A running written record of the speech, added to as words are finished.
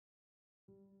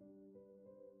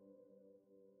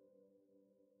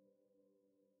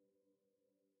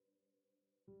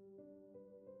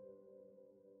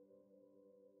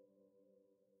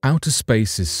Outer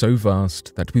space is so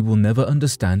vast that we will never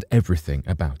understand everything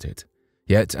about it.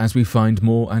 Yet, as we find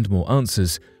more and more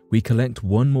answers, we collect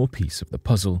one more piece of the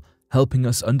puzzle, helping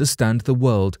us understand the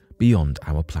world beyond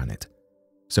our planet.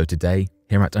 So today,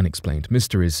 here at Unexplained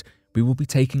Mysteries, we will be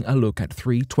taking a look at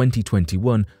 3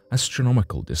 2021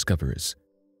 astronomical discoveries.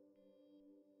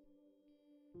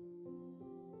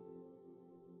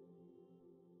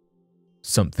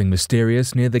 Something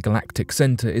mysterious near the galactic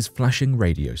center is flashing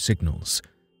radio signals.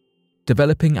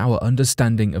 Developing our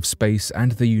understanding of space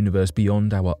and the universe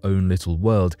beyond our own little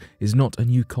world is not a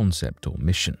new concept or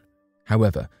mission.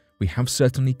 However, we have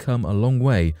certainly come a long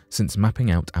way since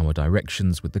mapping out our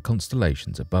directions with the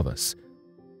constellations above us.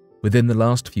 Within the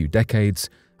last few decades,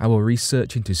 our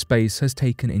research into space has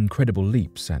taken incredible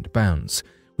leaps and bounds,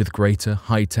 with greater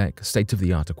high-tech,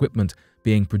 state-of-the-art equipment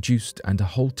being produced and a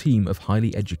whole team of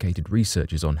highly educated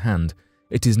researchers on hand.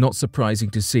 It is not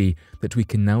surprising to see that we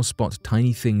can now spot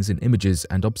tiny things in images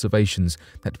and observations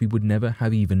that we would never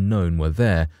have even known were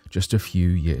there just a few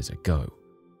years ago.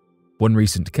 One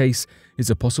recent case is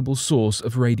a possible source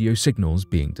of radio signals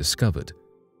being discovered.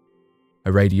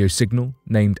 A radio signal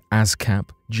named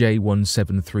ASCAP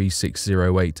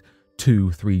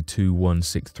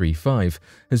J1736082321635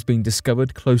 has been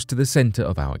discovered close to the center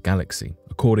of our galaxy,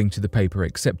 according to the paper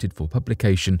accepted for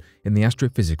publication in the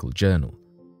Astrophysical Journal.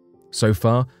 So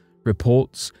far,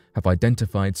 reports have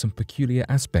identified some peculiar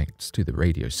aspects to the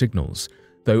radio signals,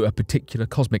 though a particular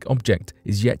cosmic object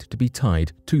is yet to be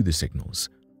tied to the signals.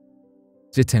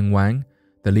 Ziteng Wang,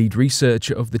 the lead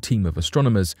researcher of the team of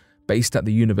astronomers based at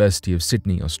the University of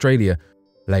Sydney, Australia,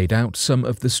 laid out some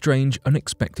of the strange,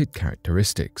 unexpected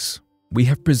characteristics. We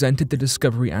have presented the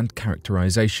discovery and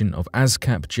characterization of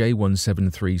ASCAP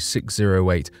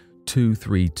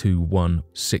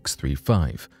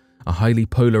J1736082321635, a highly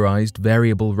polarized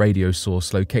variable radio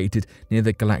source located near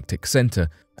the galactic center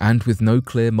and with no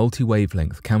clear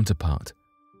multi-wavelength counterpart.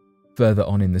 Further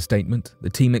on in the statement, the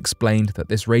team explained that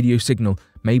this radio signal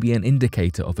may be an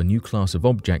indicator of a new class of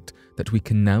object that we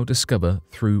can now discover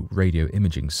through radio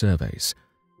imaging surveys.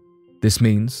 This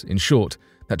means, in short,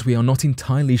 that we are not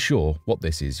entirely sure what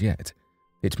this is yet.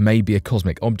 It may be a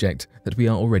cosmic object that we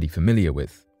are already familiar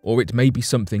with, or it may be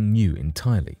something new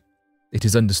entirely. It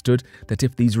is understood that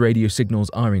if these radio signals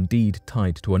are indeed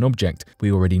tied to an object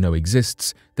we already know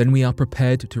exists, then we are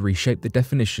prepared to reshape the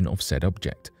definition of said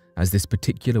object, as this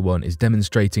particular one is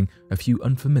demonstrating a few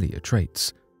unfamiliar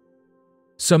traits.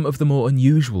 Some of the more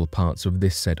unusual parts of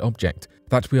this said object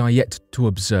that we are yet to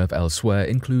observe elsewhere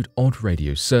include odd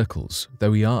radio circles,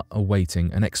 though we are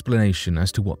awaiting an explanation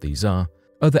as to what these are.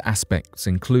 Other aspects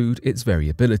include its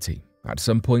variability. At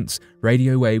some points,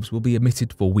 radio waves will be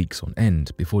emitted for weeks on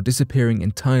end before disappearing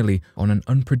entirely on an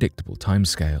unpredictable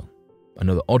timescale.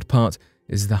 Another odd part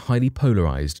is the highly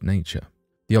polarized nature.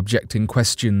 The object in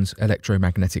question's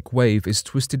electromagnetic wave is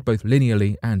twisted both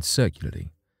linearly and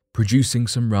circularly, producing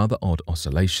some rather odd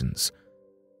oscillations.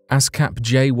 ASCAP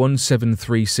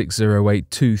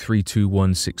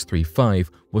J1736082321635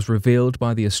 was revealed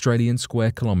by the Australian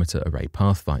Square Kilometre Array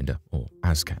Pathfinder, or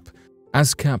ASCAP.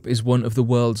 ASCAP is one of the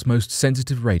world's most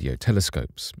sensitive radio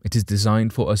telescopes. It is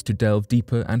designed for us to delve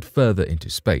deeper and further into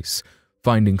space,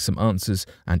 finding some answers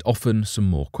and often some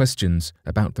more questions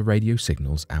about the radio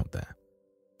signals out there.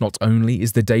 Not only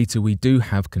is the data we do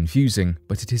have confusing,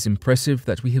 but it is impressive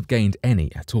that we have gained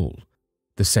any at all.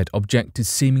 The said object is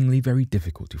seemingly very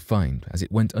difficult to find, as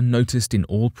it went unnoticed in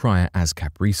all prior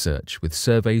ASCAP research, with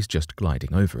surveys just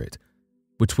gliding over it.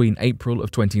 Between April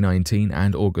of 2019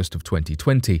 and August of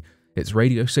 2020, its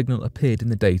radio signal appeared in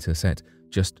the data set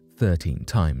just 13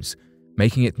 times,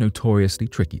 making it notoriously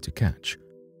tricky to catch.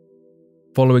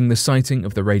 Following the sighting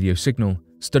of the radio signal,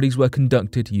 studies were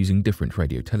conducted using different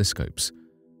radio telescopes.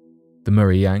 The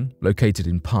Murray-Yang, located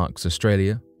in Parkes,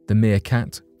 Australia, the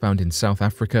Meerkat, found in South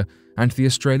Africa, and the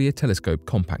Australia Telescope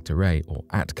Compact Array, or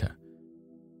ATCA.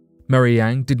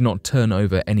 Murray-Yang did not turn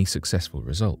over any successful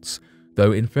results,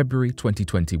 though in February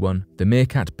 2021, the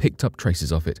Meerkat picked up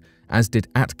traces of it, as did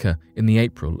ATCA in the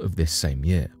April of this same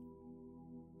year.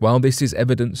 While this is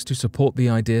evidence to support the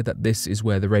idea that this is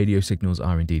where the radio signals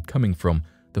are indeed coming from,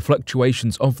 the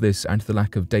fluctuations of this and the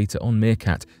lack of data on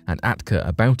Meerkat and ATCA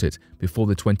about it before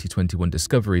the 2021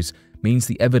 discoveries means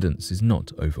the evidence is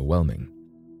not overwhelming.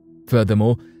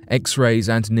 Furthermore, X-rays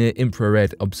and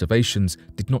near-infrared observations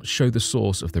did not show the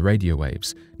source of the radio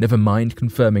waves, never mind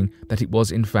confirming that it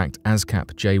was in fact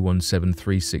ASCAP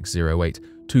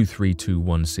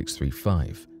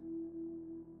J1736082321635.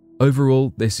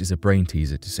 Overall, this is a brain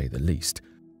teaser to say the least.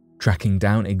 Tracking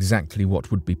down exactly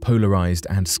what would be polarized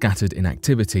and scattered in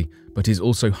activity, but is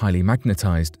also highly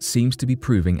magnetized, seems to be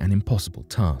proving an impossible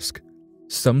task.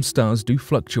 Some stars do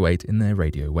fluctuate in their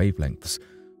radio wavelengths,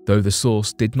 though the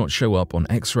source did not show up on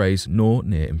X-rays nor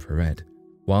near-infrared,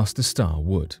 whilst a star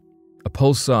would. A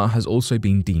pulsar has also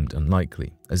been deemed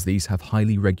unlikely, as these have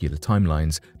highly regular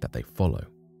timelines that they follow.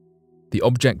 The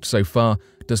object so far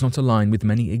does not align with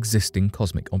many existing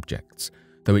cosmic objects,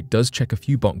 though it does check a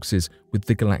few boxes with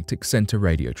the Galactic Center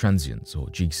Radio Transients, or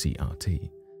GCRT.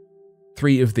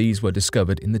 3 of these were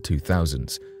discovered in the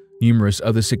 2000s. Numerous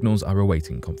other signals are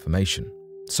awaiting confirmation.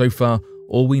 So far,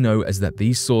 all we know is that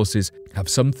these sources have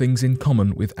some things in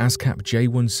common with ASCAP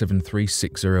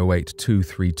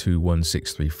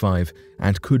J173608232165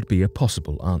 and could be a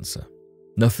possible answer.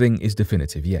 Nothing is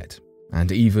definitive yet,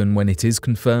 and even when it is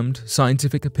confirmed,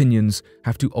 scientific opinions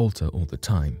have to alter all the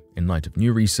time in light of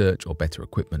new research or better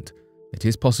equipment. It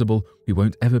is possible we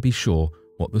won't ever be sure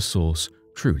what the source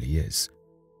truly is.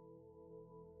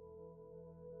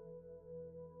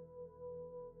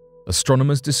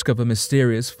 Astronomers discover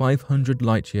mysterious 500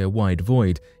 light-year wide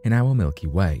void in our Milky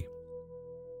Way.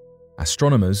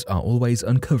 Astronomers are always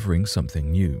uncovering something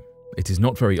new. It is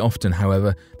not very often,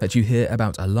 however, that you hear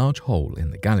about a large hole in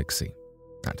the galaxy.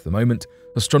 At the moment,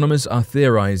 astronomers are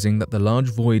theorizing that the large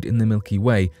void in the Milky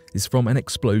Way is from an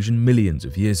explosion millions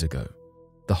of years ago.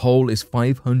 The hole is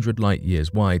 500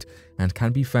 light-years wide and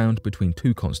can be found between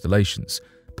 2 constellations,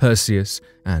 Perseus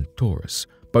and Taurus,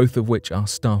 both of which are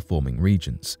star-forming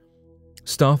regions.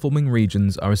 Star-forming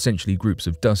regions are essentially groups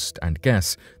of dust and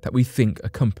gas that we think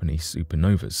accompany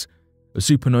supernovas. A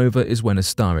supernova is when a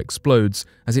star explodes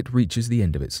as it reaches the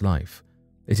end of its life.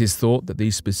 It is thought that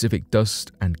these specific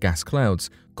dust and gas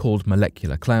clouds, called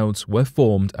molecular clouds, were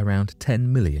formed around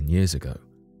 10 million years ago.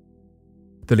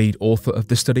 The lead author of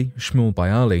the study, Shmuel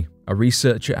Bayali, a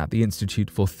researcher at the Institute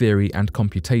for Theory and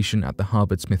Computation at the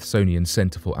Harvard-Smithsonian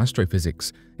Center for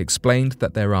Astrophysics, explained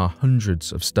that there are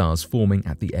hundreds of stars forming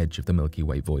at the edge of the Milky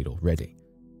Way void already.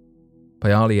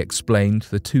 Bayali explained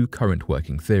the 2 current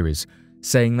working theories,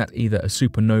 saying that either a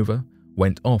supernova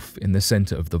went off in the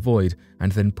center of the void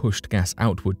and then pushed gas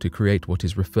outward to create what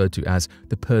is referred to as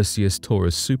the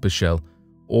Perseus-Taurus supershell,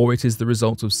 or it is the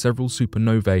result of several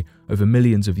supernovae over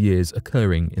millions of years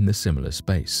occurring in the similar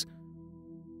space.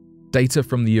 Data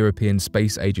from the European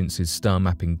Space Agency's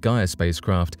star-mapping Gaia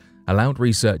spacecraft allowed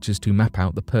researchers to map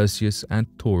out the Perseus and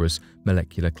Taurus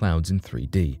molecular clouds in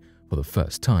 3D for the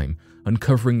first time,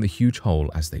 uncovering the huge hole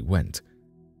as they went.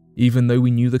 Even though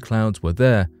we knew the clouds were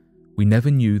there, we never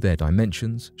knew their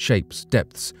dimensions, shapes,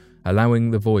 depths,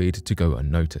 allowing the void to go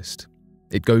unnoticed.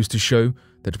 It goes to show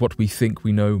that what we think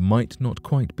we know might not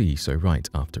quite be so right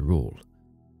after all.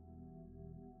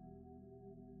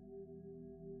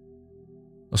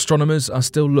 Astronomers are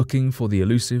still looking for the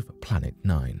elusive Planet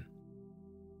 9.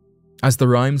 As the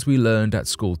rhymes we learned at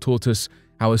school taught us,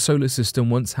 our solar system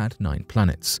once had 9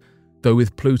 planets, though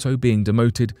with Pluto being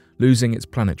demoted, losing its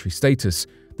planetary status,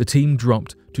 the team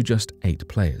dropped to just 8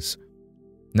 players.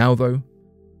 Now though,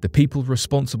 the people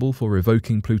responsible for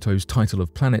revoking Pluto's title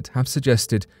of planet have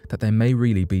suggested that there may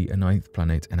really be a 9th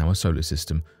planet in our solar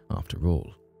system after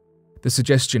all. The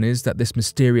suggestion is that this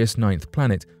mysterious 9th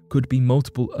planet could be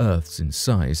multiple Earths in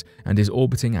size and is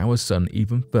orbiting our Sun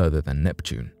even further than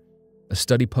Neptune. A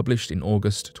study published in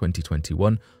August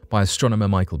 2021 by astronomer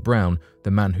Michael Brown,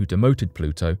 the man who demoted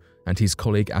Pluto, and his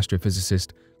colleague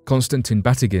astrophysicist Konstantin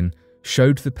Batygin,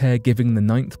 showed the pair giving the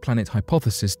 9th planet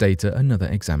hypothesis data another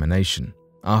examination,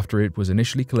 after it was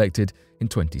initially collected in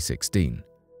 2016.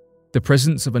 The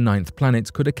presence of a 9th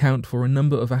planet could account for a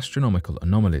number of astronomical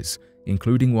anomalies,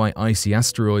 including why icy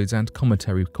asteroids and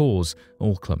cometary cores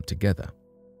all clump together.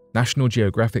 National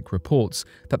Geographic reports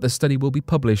that the study will be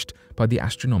published by the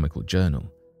Astronomical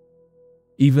Journal.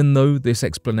 Even though this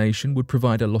explanation would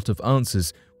provide a lot of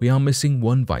answers, we are missing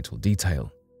one vital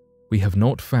detail. We have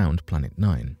not found Planet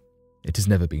 9. It has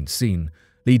never been seen,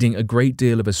 leading a great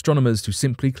deal of astronomers to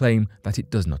simply claim that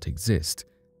it does not exist.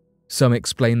 Some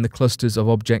explain the clusters of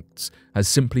objects as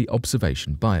simply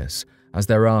observation bias, as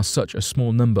there are such a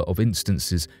small number of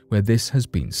instances where this has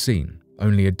been seen,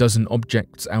 only a dozen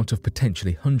objects out of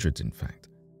potentially hundreds in fact.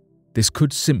 This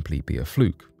could simply be a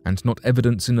fluke, and not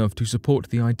evidence enough to support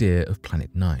the idea of Planet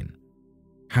 9.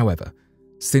 However,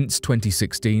 since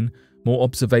 2016, more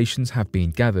observations have been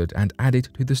gathered and added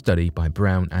to the study by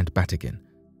Brown and Batygin,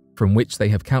 from which they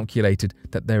have calculated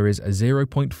that there is a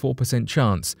 0.4%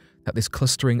 chance that this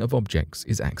clustering of objects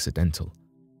is accidental.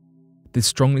 This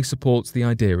strongly supports the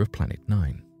idea of Planet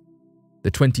 9.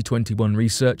 The 2021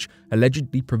 research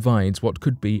allegedly provides what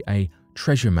could be a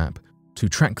treasure map to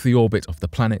track the orbit of the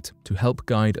planet to help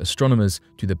guide astronomers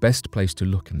to the best place to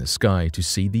look in the sky to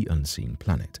see the unseen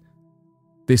planet.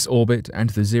 This orbit and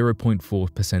the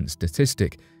 0.4%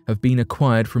 statistic have been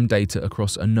acquired from data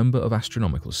across a number of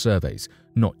astronomical surveys,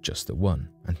 not just the one,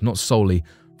 and not solely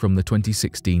from the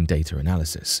 2016 data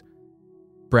analysis.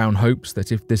 Brown hopes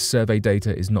that if this survey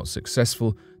data is not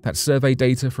successful, that survey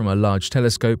data from a large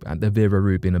telescope at the Vera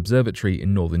Rubin Observatory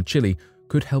in northern Chile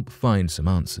could help find some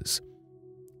answers.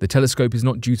 The telescope is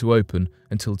not due to open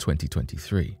until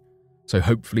 2023, so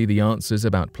hopefully the answers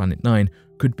about Planet 9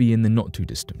 could be in the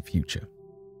not-too-distant future.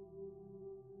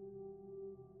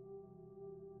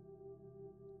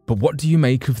 But what do you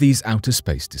make of these outer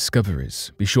space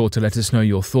discoveries? Be sure to let us know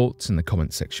your thoughts in the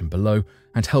comments section below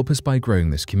and help us by growing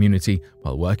this community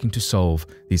while working to solve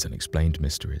these unexplained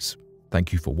mysteries.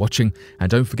 Thank you for watching, and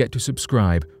don't forget to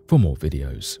subscribe for more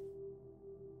videos.